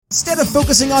Instead of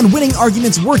focusing on winning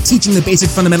arguments, we're teaching the basic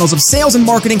fundamentals of sales and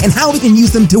marketing and how we can use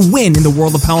them to win in the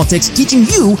world of politics, teaching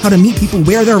you how to meet people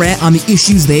where they're at on the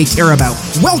issues they care about.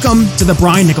 Welcome to The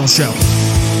Brian Nichols Show.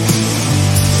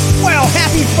 Well,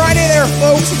 happy Friday there,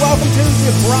 folks. Welcome to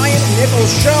The Brian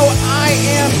Nichols Show. I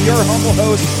am your humble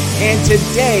host, and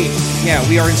today,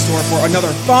 we are in store for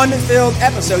another fun-filled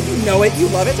episode. You know it. You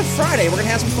love it. It's a Friday. We're going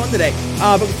to have some fun today.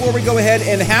 But before we go ahead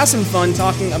and have some fun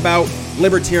talking about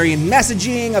libertarian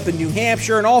messaging up in New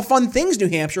Hampshire and all fun things New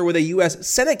Hampshire with a U.S.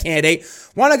 Senate candidate,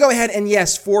 want to go ahead and,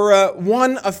 for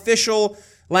one official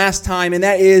last time, and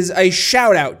that is a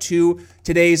shout-out to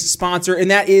today's sponsor,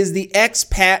 and that is the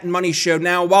Expat Money Show.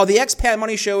 Now, while the Expat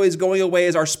Money Show is going away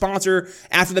as our sponsor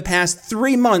after the past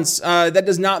 3 months, that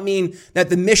does not mean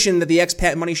that the mission that the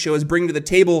Expat Money Show is bringing to the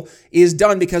table is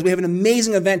done, because we have an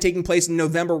amazing event taking place in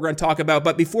November we're going to talk about.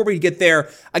 But before we get there,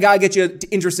 I got to get you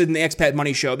interested in the Expat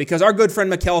Money Show, because our good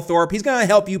friend Mikkel Thorup, he's going to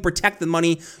help you protect the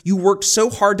money you worked so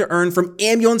hard to earn from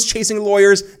ambulance-chasing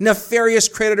lawyers, nefarious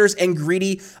creditors, and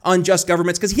greedy, unjust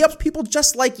governments, because he helps people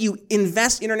just like you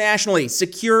invest internationally,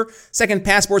 secure second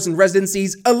passports and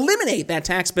residencies, eliminate that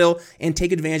tax bill, and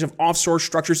take advantage of offshore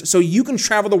structures so you can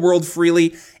travel the world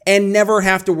freely and never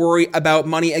have to worry about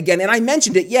money again. And I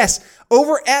mentioned it, yes,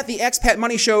 over at the Expat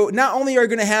Money Show, not only are you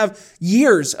going to have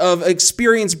years of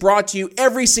experience brought to you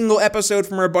every single episode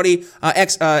from our buddy,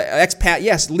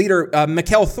 expat, leader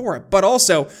Mikkel Thorup, but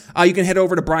also you can head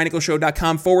over to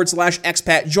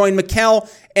briannicholsshow.com/expat, join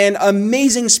Mikkel and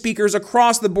amazing speakers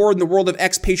across the board in the world of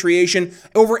expatriation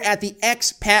over at the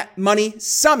Expat Money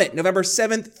Summit, November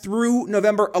 7th through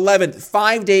November 11th,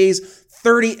 5 days,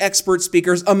 30 expert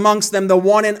speakers, amongst them the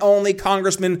one and only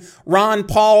Congressman Ron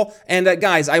Paul. And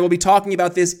guys, I will be talking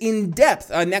about this in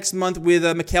depth next month with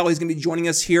Mikkel. He's going to be joining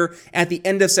us here at the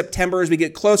end of September as we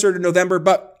get closer to November.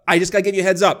 But I just got to give you a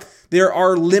heads up. There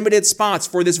are limited spots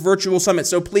for this virtual summit.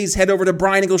 So please head over to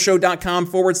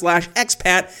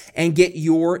briannicholsshow.com/expat and get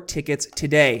your tickets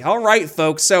today. All right,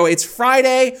 folks. So it's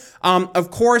Friday. Of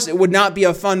course, it would not be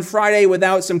a fun Friday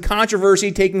without some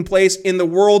controversy taking place in the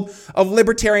world of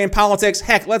libertarian politics.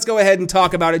 Heck, let's go ahead and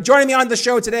talk about it. Joining me on the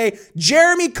show today,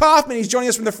 Jeremy Kauffman. He's joining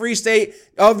us from the free state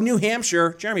of New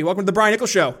Hampshire. Jeremy, welcome to the Brian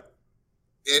Nichols Show.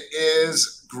 It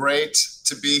is great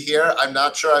to be here. I'm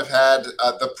not sure I've had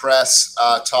the press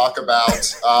talk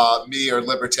about me or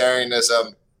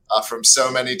libertarianism from so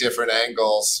many different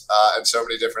angles and so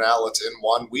many different outlets in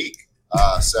 1 week.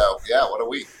 What a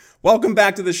week. Welcome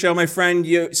back to the show, my friend.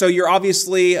 You're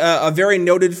obviously a very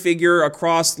noted figure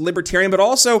across libertarian, but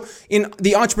also in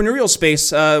the entrepreneurial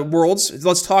space worlds.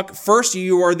 Let's talk first.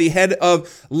 You are the head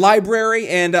of Library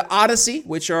and Odyssey,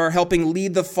 which are helping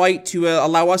lead the fight to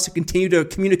allow us to continue to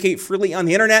communicate freely on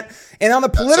the internet. And on the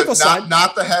political side,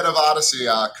 not the head of Odyssey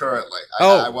currently.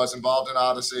 I was involved in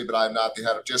Odyssey, but I'm not the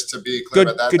head of. Just to be clear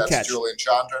about that, that's catch. Julian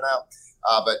Chandra now.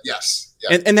 But yes.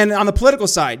 Yeah. And then on the political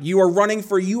side, you are running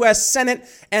for U.S. Senate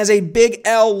as a big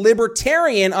L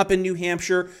libertarian up in New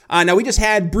Hampshire. Now, we just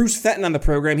had Bruce Fenton on the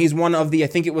program. He's one of the, I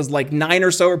think it was like 9 or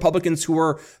so Republicans who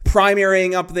are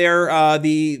primarying up there.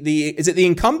 Is it the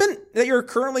incumbent that you're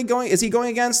currently going? Is he going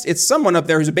against? It's someone up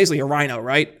there who's basically a rhino,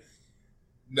 right?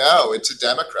 No, it's a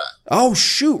Democrat. Oh,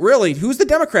 shoot. Really? Who's the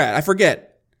Democrat? I forget.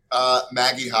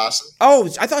 Maggie Hassan. Oh,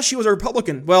 I thought she was a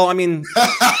Republican. Well, I mean,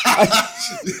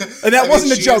 that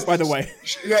wasn't a joke, by the way.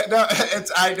 No.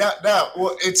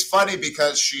 Well, it's funny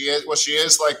because she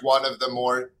is like one of the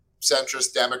more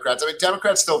centrist Democrats. I mean,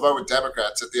 Democrats still vote with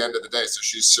Democrats at the end of the day. So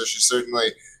she's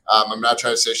certainly. I'm not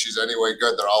trying to say she's any way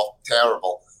good. They're all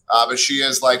terrible. But she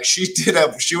is like she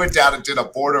went down and did a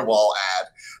border wall ad.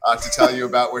 To tell you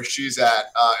about where she's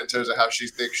at in terms of how she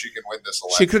thinks she can win this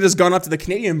election. She could have just gone up to the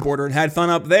Canadian border and had fun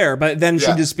up there, but then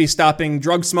she'd just be stopping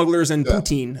drug smugglers and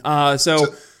Putin.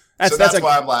 That's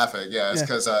why I'm laughing. Yeah, it's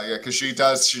because she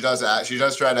does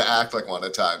try to act like one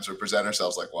at times or present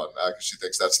herself like one because she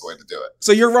thinks that's the way to do it.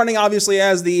 So you're running obviously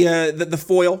as the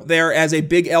foil there as a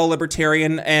big L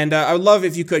libertarian, and I would love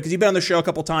if you could, because you've been on the show a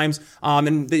couple times,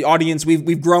 and the audience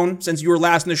we've grown since you were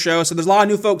last in the show. So there's a lot of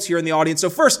new folks here in the audience. So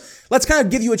first, let's kind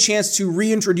of give you a chance to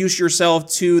reintroduce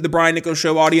yourself to the Brian Nichols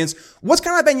Show audience. What's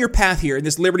kind of been your path here in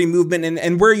this liberty movement,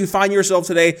 and where you find yourself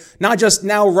today? Not just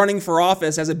now running for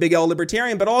office as a big L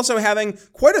libertarian, but also having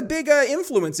quite a big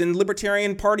influence in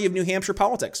Libertarian Party of New Hampshire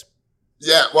politics.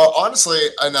 Yeah, well, honestly,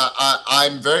 and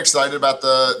I'm very excited about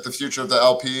the future of the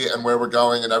LP and where we're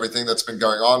going and everything that's been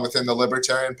going on within the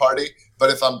Libertarian Party. But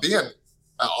if I'm being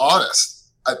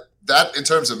honest, that in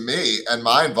terms of me and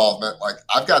my involvement, like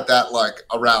I've got that like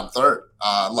around third.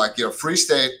 Free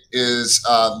State is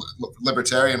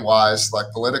libertarian wise,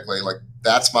 like politically, like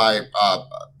that's my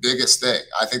biggest thing.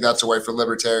 I think that's a way for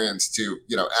libertarians to,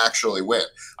 actually win.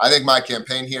 I think my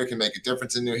campaign here can make a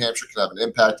difference in New Hampshire, can have an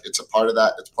impact. It's a part of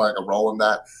that. It's playing a role in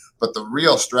that. But the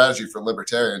real strategy for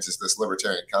libertarians is this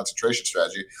libertarian concentration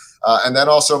strategy. And then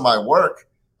also my work,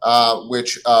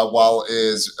 which while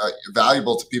is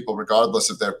valuable to people regardless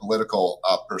of their political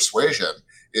persuasion,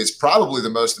 is probably the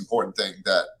most important thing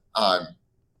that I'm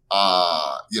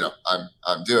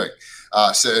doing.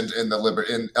 So in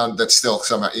the that's still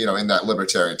somehow, in that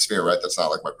libertarian sphere, right? That's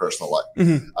not like my personal life.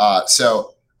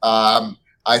 Mm-hmm.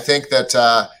 I think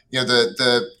that,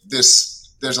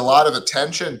 there's a lot of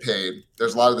attention paid.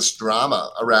 There's a lot of this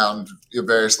drama around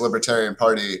various Libertarian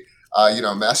Party,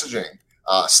 messaging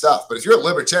stuff. But if you're a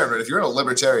libertarian, if you're in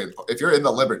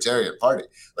the Libertarian Party,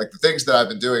 like the things that I've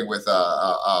been doing with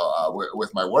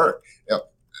my work,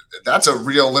 that's a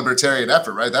real libertarian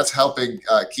effort, right? That's helping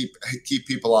keep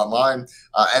people online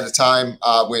at a time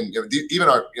when even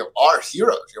our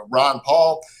heroes, Ron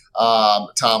Paul,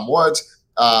 Tom Woods,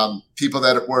 people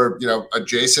that were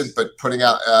adjacent but putting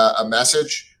out a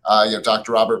message.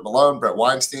 Dr. Robert Malone, Brett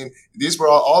Weinstein. These were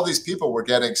all these people were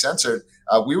getting censored.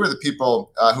 We were the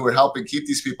people who were helping keep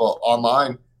these people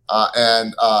online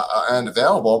and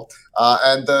available.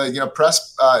 And the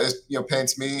press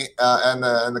paints me and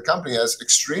the company as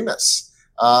extremists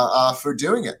for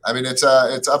doing it. I mean, it's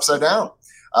upside down.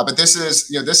 But this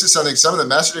is something. Some of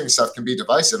the messaging stuff can be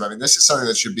divisive. I mean, this is something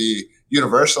that should be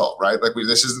universal, right? Like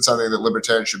this isn't something that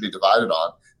libertarians should be divided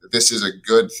on. This is a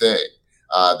good thing.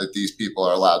 That these people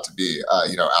are allowed to be,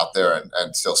 out there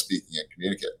and still speaking and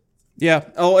communicate. Yeah.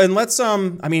 Oh, and let's,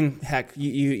 heck,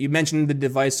 you mentioned the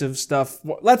divisive stuff.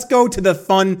 Let's go to the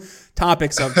fun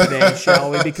topics of today,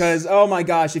 shall we? Because, oh my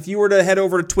gosh, if you were to head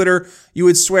over to Twitter, you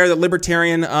would swear that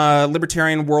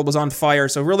libertarian world was on fire.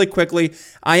 So really quickly,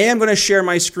 I am going to share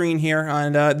my screen here.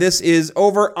 And this is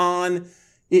over on...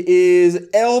 It is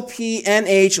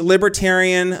LPNH,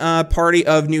 Libertarian Party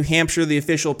of New Hampshire, the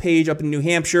official page up in New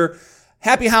Hampshire.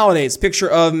 Happy holidays. Picture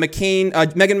of Meghan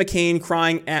McCain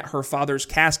crying at her father's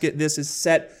casket. This is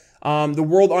set the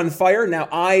world on fire. Now,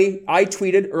 I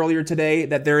tweeted earlier today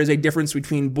that there is a difference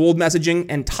between bold messaging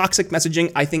and toxic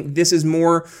messaging. I think this is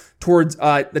more towards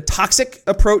the toxic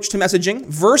approach to messaging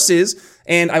versus,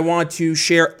 and I want to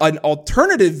share an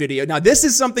alternative video. Now, this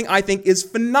is something I think is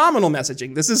phenomenal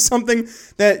messaging. This is something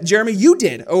that, Jeremy, you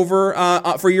did over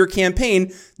for your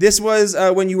campaign. This was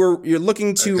when you're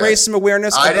looking to raise some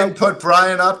awareness. I didn't put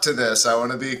Brian up to this. I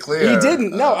want to be clear. He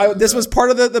didn't. No, this was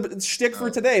part of the shtick for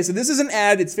today. So this is an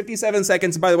ad. It's 57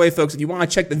 seconds. By the way, folks, if you want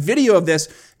to check the video of this,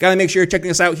 got to make sure you're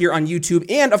checking us out here on YouTube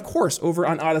and, of course, over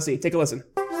on Odyssey. Take a listen.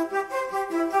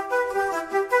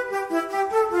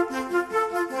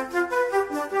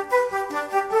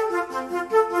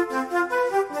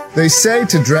 They say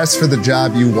to dress for the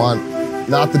job you want,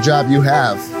 not the job you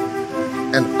have.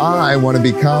 And I want to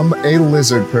become a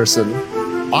lizard person.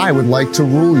 I would like to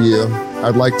rule you.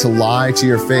 I'd like to lie to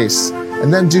your face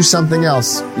and then do something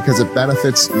else because it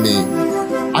benefits me.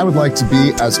 I would like to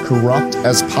be as corrupt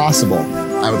as possible.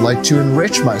 I would like to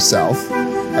enrich myself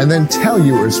and then tell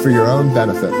you it's for your own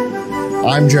benefit.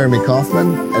 I'm Jeremy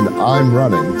Kauffman, and I'm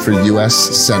running for U.S.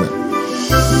 Senate.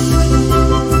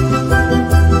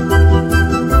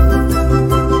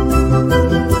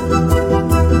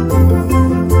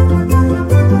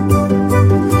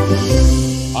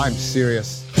 I'm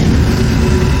serious.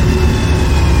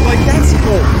 Like, that's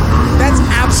gold. That's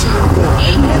absolute gold.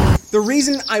 And the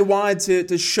reason I wanted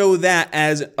to show that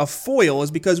as a foil is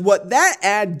because what that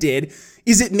ad did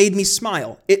is it made me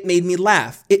smile. It made me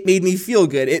laugh. It made me feel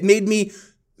good. It made me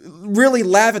really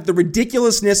laugh at the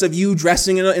ridiculousness of you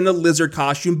dressing in a lizard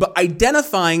costume, but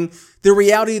identifying the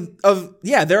reality of,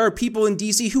 there are people in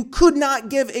DC who could not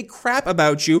give a crap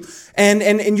about you,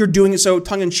 and you're doing it so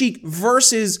tongue-in-cheek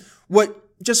versus what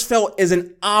just felt as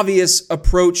an obvious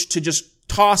approach to just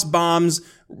toss bombs,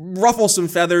 ruffle some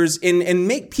feathers, and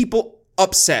make people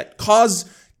upset, cause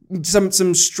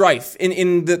some strife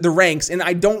in the ranks. And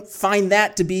I don't find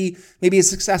that to be maybe as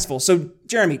successful. So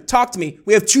Jeremy, talk to me.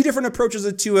 We have two different approaches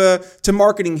to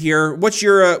marketing here. What's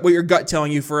what your gut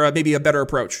telling you for maybe a better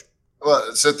approach?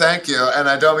 Well, so thank you. And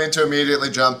I don't mean to immediately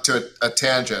jump to a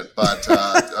tangent, but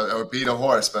or beat a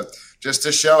horse, but just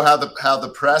to show how the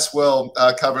press will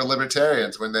cover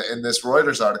libertarians when in this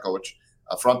Reuters article, which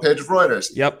front page of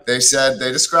Reuters,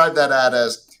 they described that ad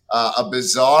as a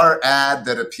bizarre ad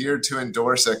that appeared to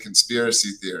endorse a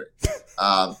conspiracy theory,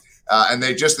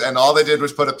 and all they did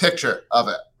was put a picture of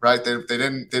it. Right? They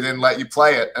didn't let you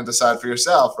play it and decide for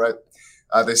yourself. Right?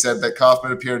 They said that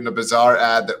Kauffman appeared in a bizarre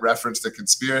ad that referenced a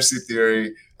conspiracy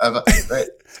theory of. Right?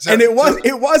 So, and it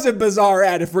was a bizarre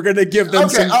ad. If we're going to give them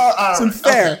some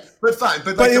fair. But fine.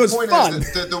 But it was the point fun.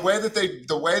 is that the way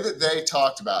that they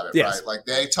talked about it, Yes. right? Like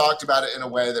they talked about it in a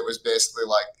way that was basically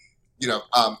like,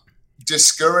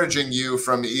 discouraging you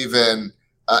from even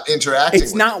interacting.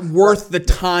 It's not worth the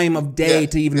time of day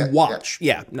to even watch.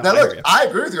 Yeah. No, now look, I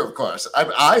agree with you, of course.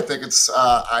 I think it's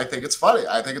funny.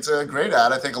 I think it's a great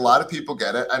ad. I think a lot of people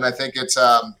get it, and I think it's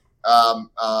and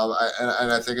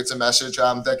I think it's a message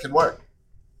that can work.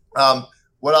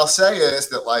 What I'll say is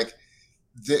that like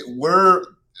we're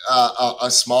a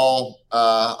small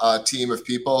team of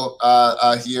people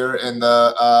here in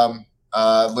the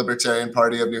Libertarian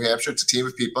Party of New Hampshire. It's a team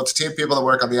of people. It's a team of people that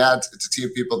work on the ads. It's a team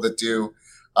of people that do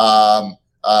the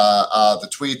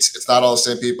tweets. It's not all the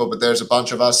same people, but there's a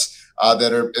bunch of us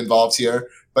that are involved here.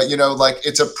 But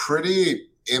it's a pretty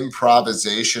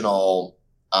improvisational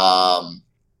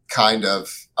kind of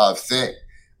thing,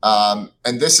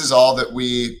 and this is all that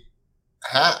we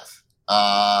have.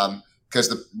 Because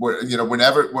we're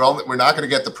not going to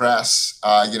get the press,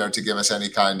 to give us any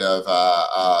kind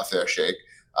of fair shake.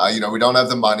 We don't have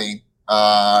the money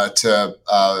to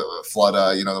flood,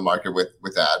 the market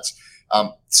with ads.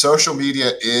 Social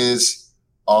media is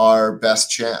our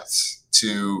best chance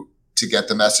to get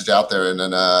the message out there in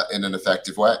an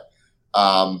effective way.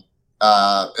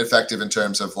 Effective in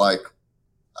terms of like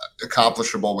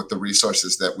accomplishable with the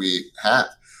resources that we have.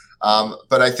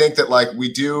 But I think that like we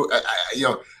do,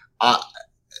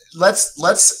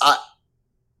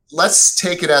 let's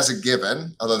take it as a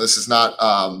given, although this is not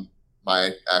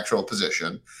my actual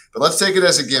position, but let's take it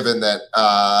as a given that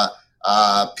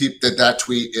that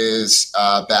tweet is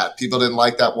bad. People didn't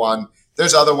like that one.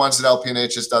 There's other ones that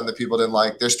LPNH has done that people didn't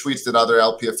like. There's tweets that other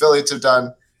LP affiliates have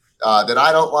done that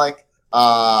I don't like.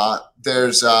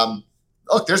 There's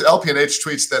LPNH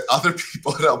tweets that other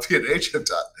people at LPNH have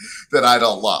done that I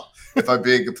don't love, if I'm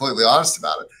being completely honest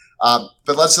about it.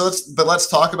 But let's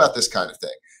talk about this kind of thing,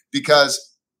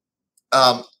 because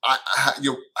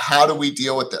how do we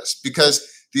deal with this? Because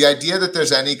the idea that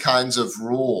there's any kinds of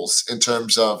rules in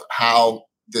terms of how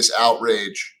this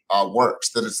outrage works,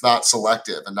 that it's not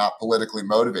selective and not politically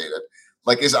motivated,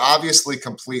 like is obviously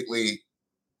completely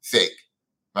fake,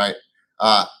 right?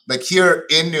 Like here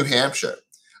in New Hampshire,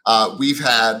 we've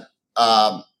had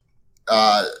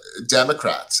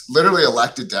Democrats, literally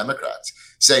elected Democrats,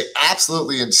 say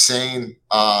absolutely insane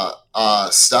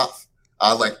stuff,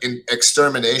 like in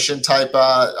extermination type,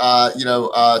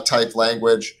 type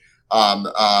language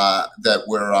that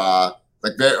were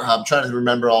I'm trying to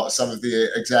remember some of the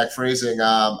exact phrasing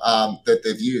that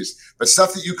they've used, but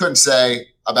stuff that you couldn't say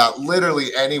about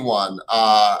literally anyone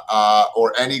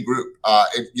or any group,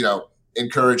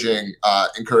 encouraging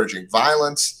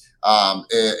violence,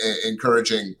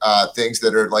 encouraging things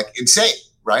that are like insane,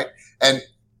 right? And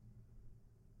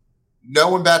no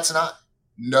one bats an eye.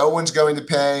 No one's going to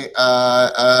pay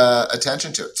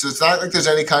attention to it. So it's not like there's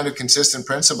any kind of consistent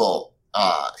principle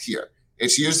here.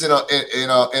 It's used in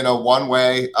a one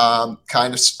way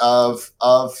kind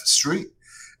of street,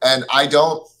 and I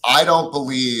don't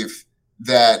believe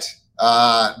that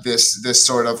this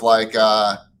sort of like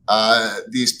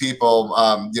these people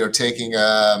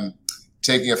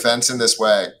taking offense in this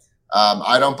way.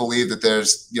 I don't believe that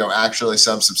there's actually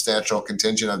some substantial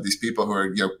contingent of these people who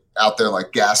are out there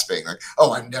like gasping like,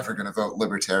 oh, I'm never going to vote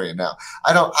Libertarian now.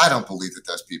 I don't believe that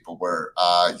those people were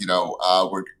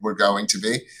going to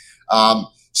be.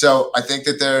 So I think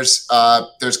that there's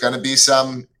going to be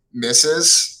some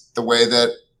misses the way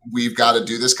that we've got to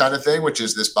do this kind of thing, which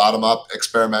is this bottom up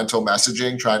experimental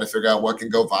messaging, trying to figure out what can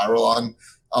go viral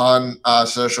on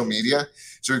social media.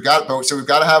 So we've got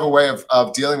to have a way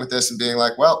of dealing with this and being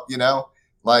like, well,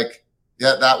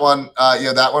 that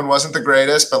one wasn't the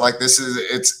greatest, but like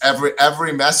it's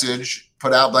every message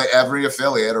put out by every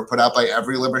affiliate or put out by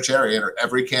every libertarian or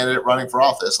every candidate running for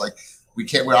office. Like we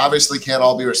obviously can't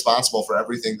all be responsible for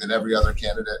everything that every other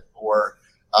candidate or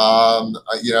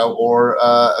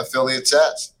affiliate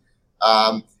says.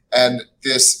 And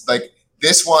this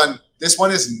one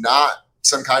is not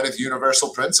some kind of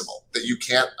universal principle that you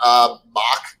can't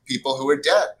mock people who are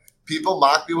dead. People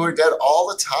mock people who are dead all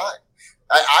the time.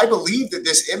 I believe that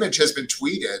this image has been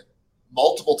tweeted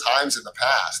multiple times in the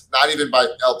past, not even by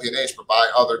LPNH, but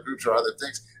by other groups or other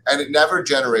things, and it never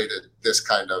generated this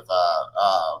kind of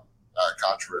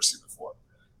controversy before.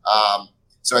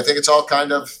 So I think it's all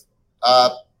kind of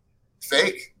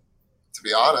fake, to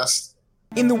be honest.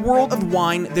 In the world of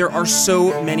wine, there are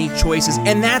so many choices,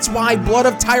 and that's why Blood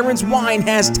of Tyrants Wine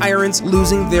has tyrants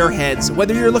losing their heads.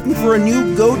 Whether you're looking for a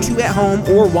new go-to at home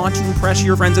or want to impress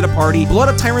your friends at a party, Blood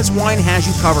of Tyrants Wine has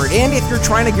you covered. And if you're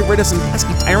trying to get rid of some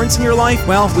pesky tyrants in your life,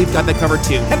 well, we've got that covered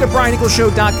too. Head to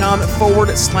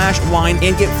BrianNicholsShow.com/wine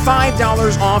and get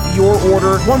 $5 off your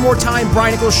order. One more time,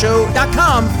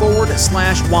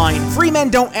 BrianNicholsShow.com/wine. Free men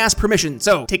don't ask permission,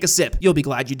 so take a sip. You'll be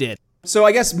glad you did. So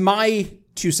I guess my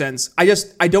 2 cents. I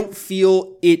don't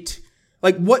feel it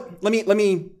like what. Let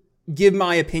me give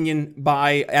my opinion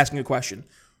by asking a question.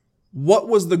 What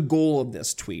was the goal of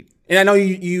this tweet? And I know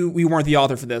you weren't the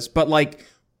author for this, but like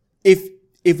if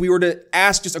we were to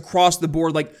ask just across the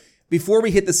board, like before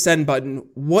we hit the send button,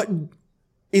 what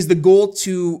is the goal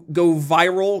to go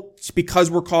viral because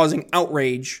we're causing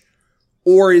outrage,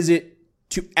 or is it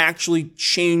to actually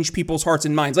change people's hearts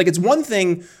and minds? Like it's one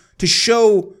thing to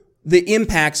show the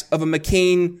impacts of a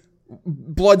McCain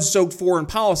blood-soaked foreign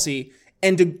policy,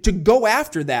 and to go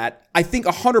after that, I think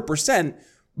 100%,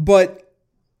 but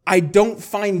I don't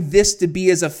find this to be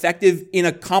as effective in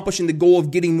accomplishing the goal of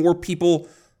getting more people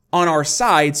on our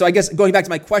side. So I guess going back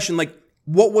to my question, like,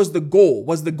 what was the goal?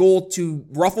 Was the goal to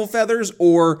ruffle feathers,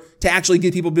 or to actually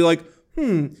get people to be like,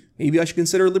 maybe I should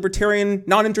consider libertarian,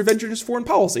 non-interventionist foreign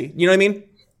policy? You know what I mean?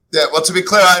 Yeah, well, to be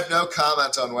clear, I have no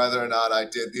comment on whether or not I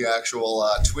did the actual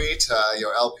tweet.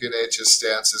 LPNH's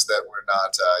stance is that we're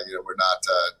not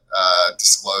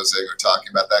disclosing or talking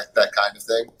about that kind of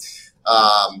thing.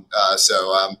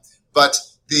 But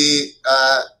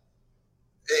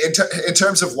in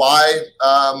terms of why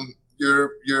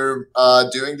you're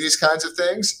doing these kinds of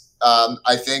things,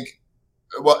 I think,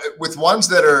 well, with ones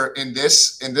that are in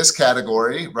this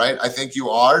category, right? I think you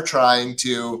are trying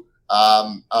to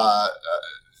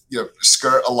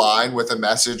skirt a line with a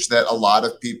message that a lot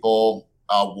of people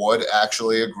would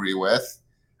actually agree with,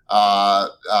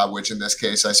 which in this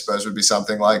case, I suppose, would be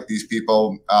something like these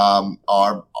people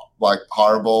are like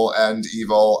horrible and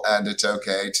evil, and it's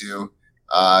okay to,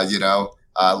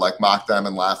 like mock them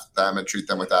and laugh at them and treat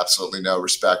them with absolutely no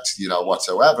respect,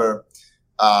 whatsoever.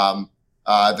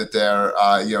 That they're,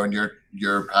 and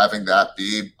you're having that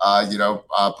be,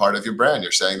 part of your brand.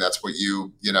 You're saying that's what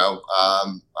you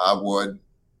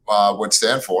would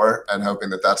stand for, and hoping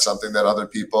that that's something that other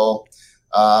people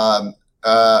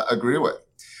agree with.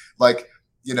 Like,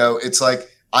 it's like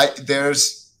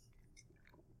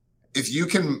if you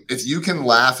can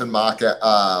laugh and mock at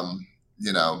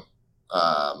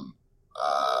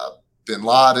Bin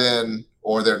Laden,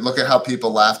 or look at how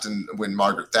people laughed when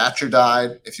Margaret Thatcher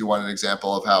died. If you want an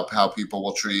example of how people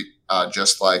will treat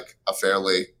just like a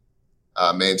fairly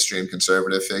mainstream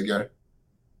conservative figure.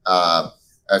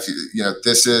 If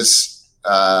this is,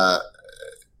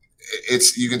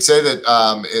 it's, you can say that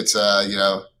it's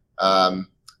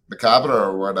macabre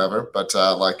or whatever, but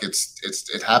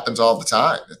it happens all the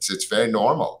time. It's very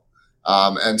normal.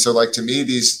 And so, like, to me,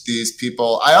 these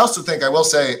people, I also think, I will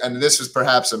say, and this was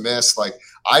perhaps a miss, like,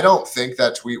 I don't think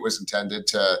that tweet was intended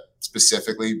to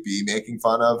specifically be making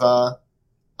fun of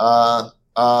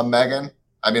Meghan.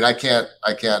 I mean, I can't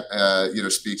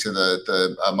speak to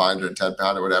the mind or intent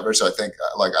behind or whatever. So I think,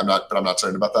 I'm not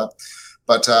certain about that.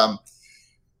 But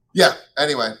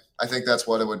anyway, I think that's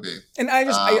what it would be. And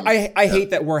I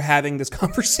hate that we're having this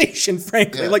conversation,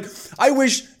 frankly. Yeah. Like, I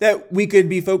wish that we could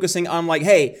be focusing on, like,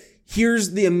 hey,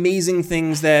 here's the amazing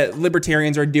things that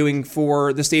libertarians are doing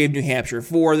for the state of New Hampshire,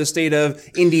 for the state of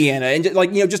Indiana, and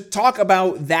just talk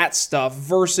about that stuff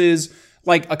versus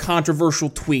like a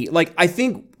controversial tweet. Like, I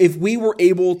think if we were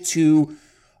able to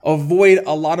avoid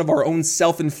a lot of our own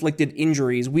self-inflicted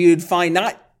injuries, we would find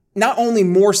not only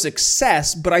more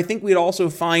success, but I think we'd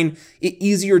also find it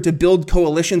easier to build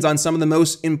coalitions on some of the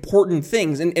most important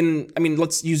things. And I mean,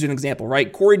 let's use an example,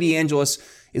 right? Corey DeAngelis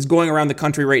is going around the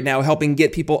country right now helping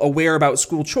get people aware about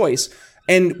school choice.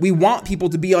 And we want people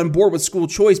to be on board with school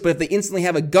choice, but if they instantly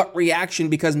have a gut reaction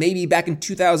because maybe back in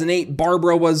 2008,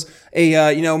 Barbara was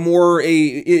more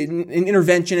an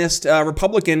interventionist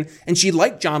Republican, and she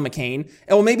liked John McCain, and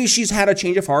well, maybe she's had a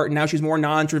change of heart and now she's more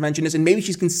non-interventionist, and maybe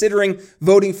she's considering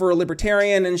voting for a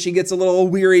libertarian, and she gets a little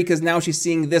weary because now she's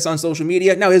seeing this on social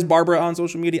media. Now, is Barbara on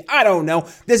social media? I don't know.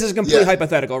 This is completely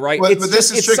hypothetical, right? But this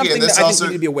is tricky, something that I think we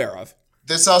need to be aware of.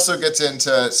 This also gets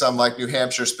into some like New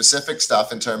Hampshire specific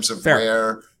stuff in terms of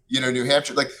where, New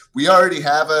Hampshire, like we already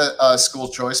have a school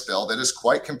choice bill that is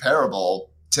quite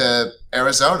comparable to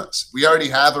Arizona's. We already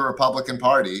have a Republican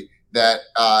Party that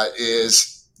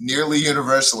is nearly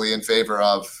universally in favor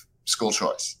of school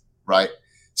choice, right?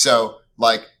 So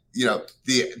like,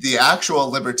 the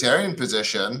actual libertarian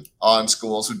position on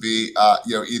schools would be,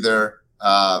 either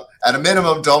at a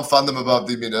minimum, don't fund them above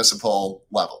the municipal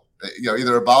level.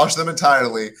 Either abolish them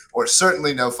entirely, or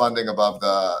certainly no funding above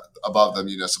the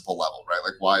municipal level, right?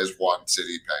 Like, why is one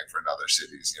city paying for another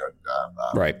city's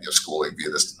schooling via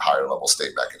this higher level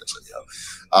state mechanism?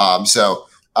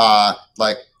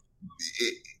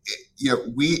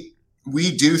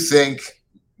 We do think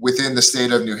within the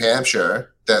state of New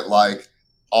Hampshire that like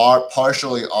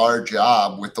partially our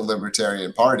job with the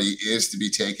Libertarian Party is to be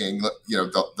taking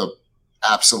the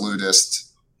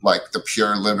absolutist, like the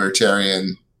pure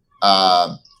libertarian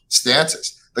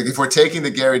stances. Like, if we're taking the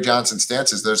Gary Johnson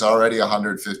stances, there's already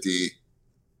 150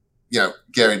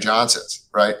 Gary Johnsons,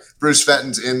 right? Bruce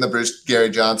Fenton's in the Gary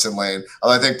Johnson lane.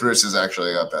 Although I think Bruce is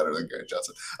actually better than Gary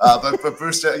Johnson. But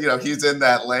Bruce, he's in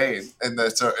that lane in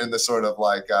the sort of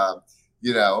like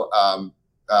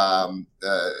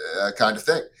kind of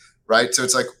thing, right? So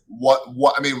it's like,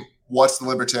 what's the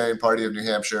Libertarian Party of New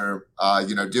Hampshire,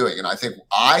 doing? And I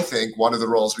think one of the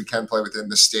roles we can play within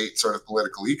the state sort of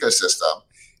political ecosystem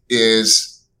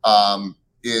is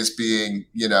being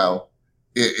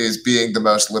the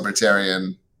most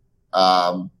libertarian,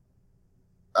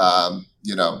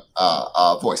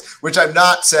 voice. Which I'm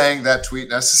not saying that tweet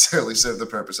necessarily served the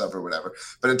purpose of or whatever,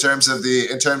 but in terms of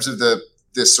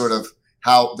this sort of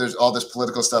how there's all this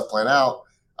political stuff playing out.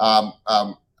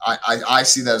 I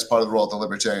see that as part of the role the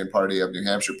Libertarian Party of New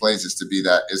Hampshire plays is to be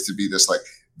this like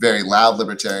very loud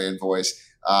libertarian voice.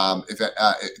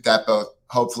 That both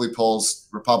hopefully pulls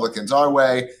Republicans our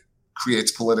way,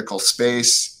 creates political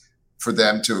space for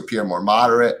them to appear more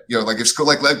moderate. Like if school,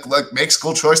 like make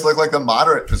school choice look like the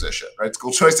moderate position, right?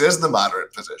 School choice is the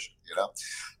moderate position.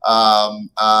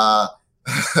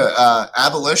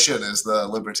 Abolition is the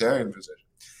libertarian position.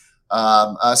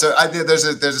 So I think there's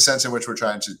a sense in which we're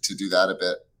trying to do that a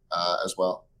bit as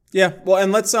well. Yeah, well,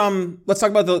 and let's talk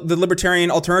about the libertarian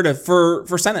alternative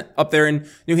for Senate up there in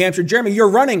New Hampshire. Jeremy, you're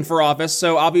running for office,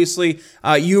 so obviously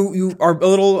you are a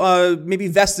little maybe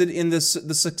vested in the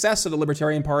success of the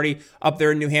Libertarian Party up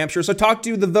there in New Hampshire. So talk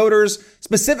to the voters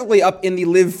specifically up in the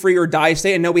Live Free or Die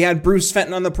state. I know we had Bruce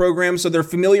Fenton on the program, so they're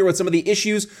familiar with some of the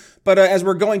issues. But as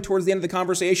we're going towards the end of the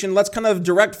conversation, let's kind of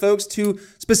direct folks to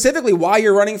specifically why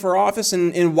you're running for office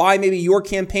and why maybe your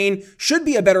campaign should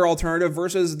be a better alternative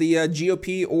versus the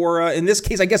GOP or, in this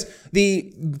case, I guess,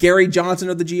 the Gary Johnson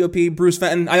of the GOP, Bruce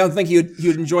Fenton. I don't think you'd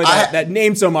enjoy that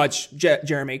name so much,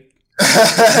 Jeremy.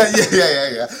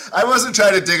 Yeah. I wasn't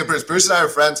trying to dig at Bruce. Bruce and I are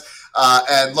friends.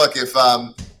 And look, if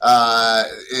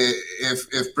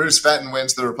Bruce Fenton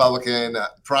wins the Republican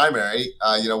primary,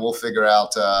 we'll figure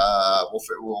out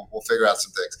we'll figure out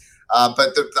some things.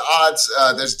 But the odds,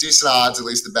 there's decent odds, at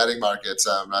least the betting markets.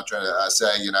 I'm not trying to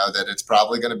say that it's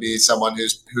probably going to be someone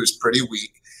who's pretty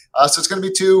weak. So it's going to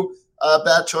be two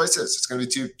bad choices. It's going to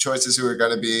be two choices who are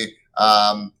going to be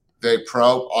very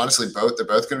pro. Honestly, they're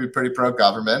both going to be pretty pro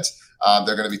government.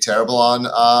 They're going to be terrible on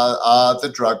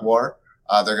the drug war.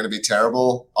 They're going to be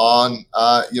terrible on,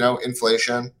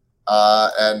 inflation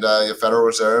and Federal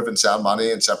Reserve and sound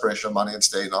money and separation of money and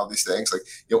state and all these things. Like,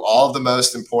 all of the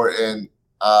most important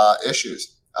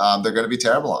issues they're going to be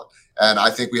terrible on. And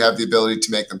I think we have the ability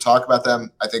to make them talk about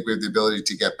them. I think we have the ability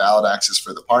to get ballot access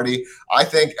for the party. I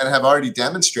think, and have already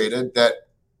demonstrated that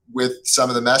with some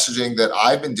of the messaging that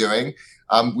I've been doing,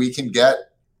 we can get,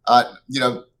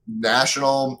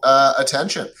 national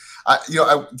attention.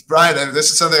 Brian,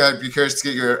 this is something I'd be curious to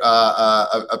get your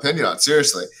opinion on.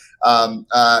 Seriously, so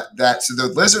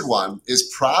the lizard one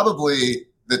is probably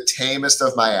the tamest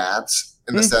of my ads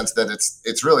in the sense that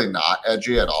it's really not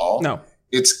edgy at all. No,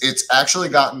 it's actually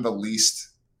gotten the least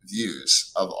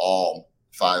views of all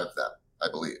 5 of them, I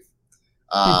believe.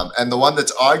 And the one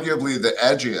that's arguably the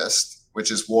edgiest, which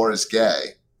is War is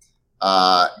Gay,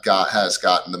 has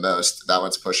gotten the most. That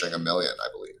one's pushing 1 million, I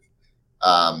believe.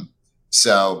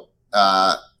 So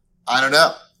I don't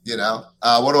know,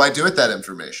 what do I do with that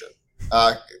information?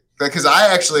 Because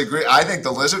I actually agree. I think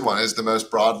the lizard one is the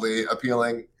most broadly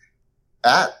appealing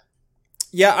ad.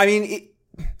 Yeah. I mean,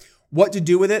 what to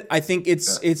do with it? I think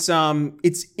it's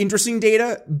interesting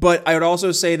data, but I would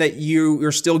also say that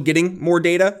you're still getting more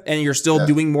data and you're still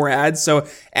doing more ads. So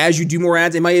as you do more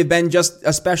ads, it might have been just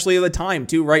especially at the time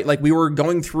too, right? Like we were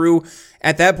going through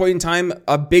at that point in time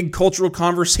a big cultural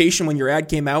conversation when your ad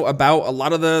came out about a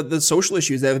lot of the social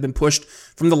issues that have been pushed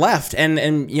from the left, and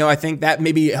I think that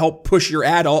maybe helped push your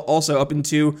ad also up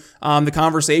into the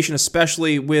conversation,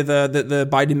 especially with the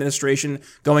Biden administration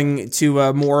going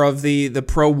to more of the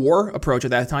pro-war approach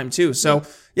at that time too. So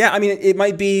Yeah, I mean, it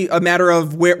might be a matter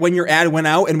of when your ad went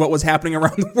out and what was happening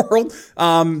around the world.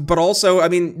 But also, I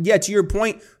mean, yeah, to your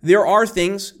point, there are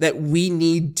things that we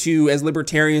need to, as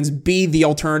libertarians, be the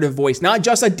alternative voice. Not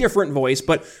just a different voice,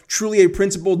 but truly a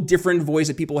principled, different voice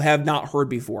that people have not heard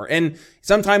before. And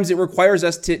sometimes it requires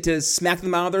us to smack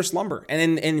them out of their slumber.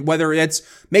 And whether it's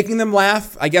making them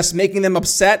laugh, I guess making them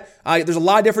upset, there's a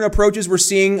lot of different approaches we're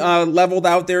seeing leveled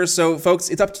out there. So, folks,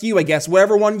 it's up to you, I guess.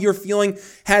 Whatever one you're feeling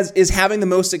is having the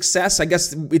most success. I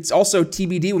guess it's also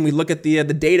TBD when we look at the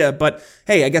data. But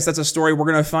hey, I guess that's a story we're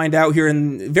going to find out here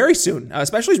in very soon,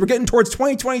 especially as we're getting towards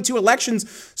 2022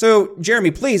 elections. So,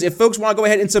 Jeremy, please, if folks want to go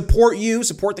ahead and support you,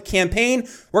 support the campaign,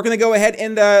 we're going to go ahead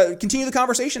and continue the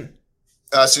conversation.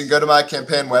 So you can go to my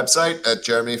campaign website at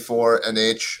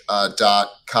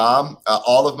jeremy4nh.com.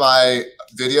 All of my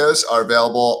videos are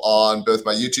available on both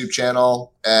my YouTube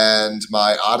channel and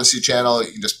my Odyssey channel.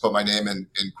 You can just put my name in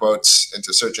quotes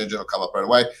into search engine. It'll come up right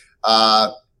away.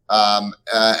 And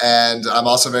I'm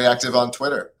also very active on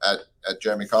Twitter at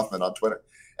Jeremy Kauffman on Twitter.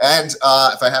 And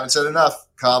if I haven't said enough,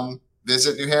 come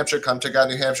visit New Hampshire. Come check out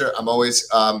New Hampshire. I'm always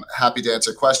happy to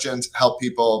answer questions, help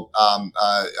people come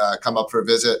up for a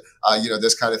visit,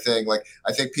 this kind of thing. Like,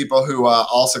 I think people who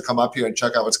also come up here and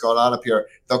check out what's going on up here,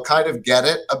 they'll kind of get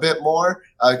it a bit more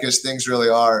because things really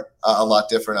are a lot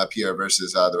different up here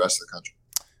versus the rest of the country.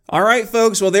 All right,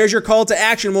 folks. Well, there's your call to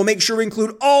action. We'll make sure we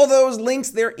include all those links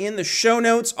there in the show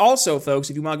notes. Also, folks,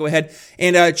 if you want to go ahead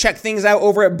and check things out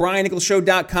over at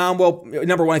BrianNicholsShow.com. Well,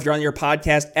 number one, if you're on your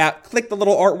podcast app, click the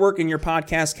little artwork in your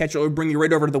podcast catcher. It will bring you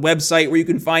right over to the website where you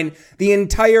can find the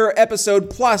entire episode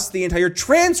plus the entire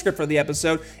transcript for the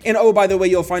episode. And oh, by the way,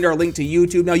 you'll find our link to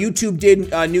YouTube. Now, YouTube did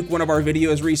nuke one of our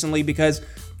videos recently because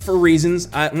for reasons.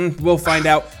 We'll find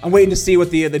out. I'm waiting to see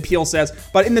what the appeal says.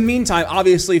 But in the meantime,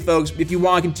 obviously, folks, if you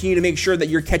want to continue to make sure that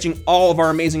you're catching all of our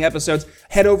amazing episodes,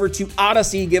 head over to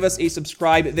Odyssey. Give us a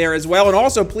subscribe there as well. And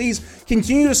also, please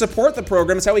continue to support the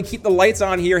program. It's how we keep the lights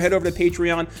on here. Head over to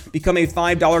Patreon, become a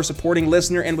 $5 supporting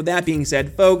listener. And with that being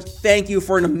said, folks, thank you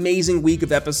for an amazing week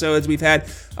of episodes. We've had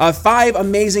 5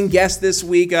 amazing guests this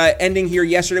week. Ending here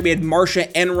yesterday, we had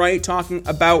Marcia Enright talking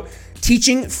about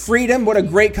teaching freedom. What a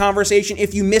great conversation.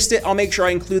 If you missed it, I'll make sure I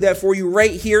include that for you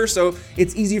right here so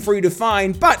it's easy for you to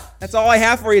find. But that's all I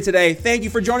have for you today. Thank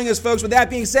you for joining us, folks. With that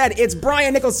being said, it's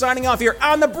Brian Nichols signing off here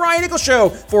on The Brian Nichols Show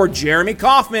for Jeremy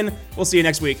Kauffman. We'll see you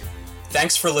next week.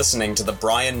 Thanks for listening to The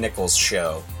Brian Nichols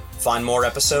Show. Find more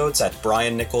episodes at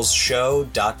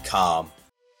briannicholsshow.com.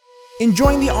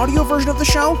 Enjoying the audio version of the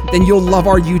show? Then you'll love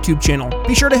our YouTube channel.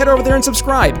 Be sure to head over there and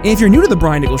subscribe. And if you're new to The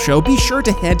Brian Nichols Show, be sure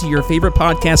to head to your favorite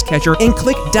podcast catcher and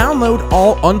click download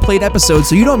all unplayed episodes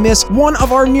so you don't miss one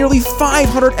of our nearly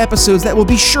 500 episodes that will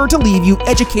be sure to leave you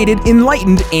educated,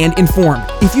 enlightened, and informed.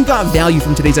 If you got value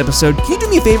from today's episode, can you do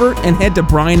me a favor and head to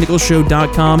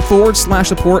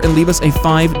briannicholsshow.com/support and leave us a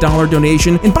 $5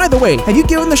 donation? And by the way, have you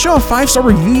given the show a 5-star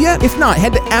review yet? If not,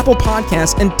 head to Apple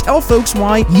Podcasts and tell folks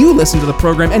why you listen to the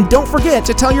program, and don't forget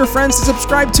to tell your friends to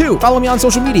subscribe too. Follow me on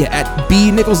social media at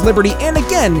bnicholsliberty. And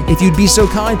again, if you'd be so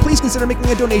kind, please consider making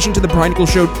a donation to The Brian Nichols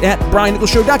Show at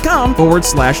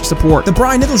briannicholsshow.com/support. The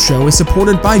Brian Nichols Show is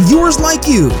supported by viewers like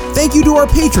you. Thank you to our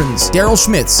patrons, Daryl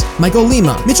Schmitz, Michael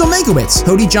Lima, Mitchell Mankiewicz,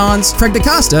 Cody Johns, Craig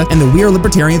DaCosta, and the We Are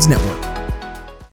Libertarians Network.